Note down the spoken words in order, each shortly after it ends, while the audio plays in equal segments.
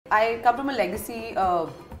I come from a legacy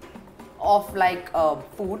of like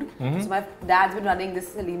food. So my dad's been running this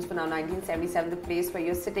Saleem's for now 1977, the place where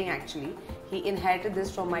you're sitting actually. He inherited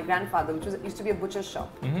this from my grandfather, which used to be a butcher's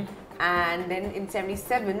shop. And then in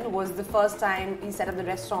 77 was the first time he set up the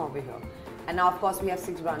restaurant over here. And now, of course, we have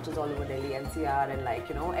 6 branches all over Delhi, NCR, and like,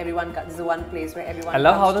 you know, everyone, this is the one place where everyone I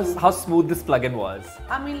love how smooth this plug-in was.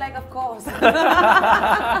 I mean, like, of course.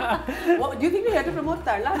 What, do you think we're here to promote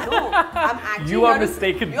Tarla? No. I'm actually You are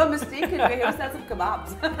mistaken. You're mistaken. We're here to sell some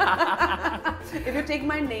kebabs. If you take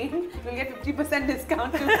my name, you'll get 50%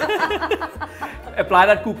 discount. Apply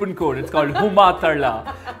that coupon code. It's called Huma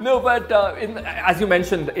Tarla. No, but as you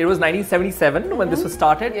mentioned, it was 1977 when this was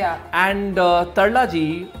started. Yeah. And Tarla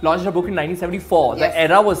ji launched her book in 1974. Yes. The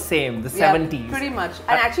era was same, the 70s. Pretty much.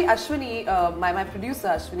 And actually, Ashwini, my producer,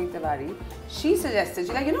 Ashwini Tiwari, she suggested,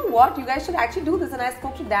 she's like, you know what, you guys should actually do this. And I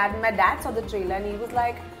spoke to Dad, and my dad saw the trailer, and he was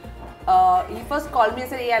like, he first called me and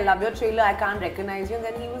said, hey, I love your trailer, I can't recognize you. And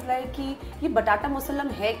then he was like, ye batata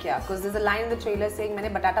musallam hai kya? Because there's a line in the trailer saying,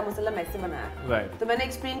 maine batata musallam aise banaya. Right. So I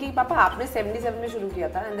explained कि Papa, आपने 77 में शुरू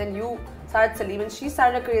किया था, and then you started Saleem, and she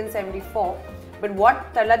started her career in 74. But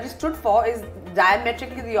what Tarla ji stood for is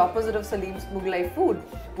diametrically the opposite of Saleem's Mughlai food,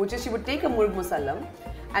 which is she would take a murg musallam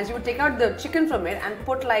and she would take out the chicken from it and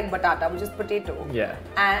put like batata, which is potato. Yeah.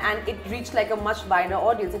 And it reached like a much wider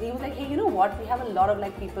audience. And he was like, hey, you know what? We have a lot of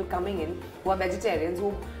like people coming in who are vegetarians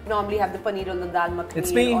who normally have the paneer or the dal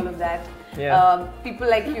makhani and all of that. Yeah. People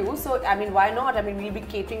like you. So, I mean, why not? I mean, we'll be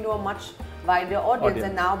catering to a much wider audience.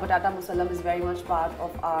 And now batata musallam is very much part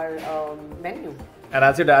of our menu. And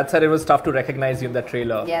as your dad said, it was tough to recognize you in that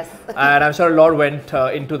trailer. Yes. And I'm sure a lot went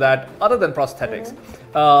into that other than prosthetics.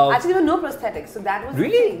 Actually, there were no prosthetics. So that was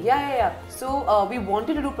really? the thing. Yeah. So we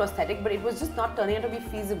wanted to do prosthetic, but it was just not turning out to be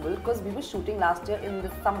feasible because we were shooting last year in the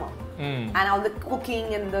summer. And all the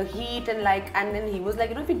cooking and the heat and then he was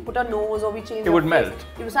like, you know, if we put our nose or we change it would melt.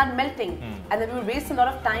 It would start melting. And then we would waste a lot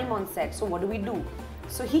of time on set. So what do we do?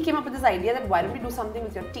 So he came up with this idea that why don't we do something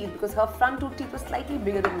with your teeth, because her front 2 teeth were slightly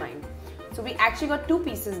bigger than mine. So we actually got 2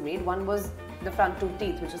 pieces made. One was the front 2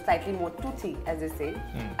 teeth, which was slightly more toothy, as they say.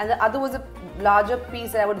 And the other was a larger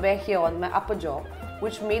piece that I would wear here on my upper jaw,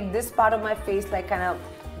 which made this part of my face like kind of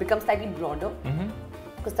become slightly broader.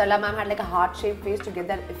 Because Tarla ma'am had like a heart-shaped face to get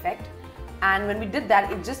that effect. And when we did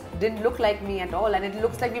that, it just didn't look like me at all. And it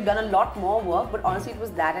looks like we've done a lot more work, but honestly it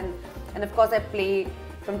was that. And of course I play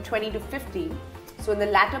from 20 to 50. So in the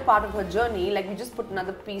latter part of her journey, like we just put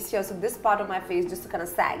another piece here. So this part of my face just kind of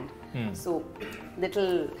sagged. So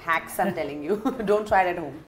little hacks I'm telling you. Don't try it at home.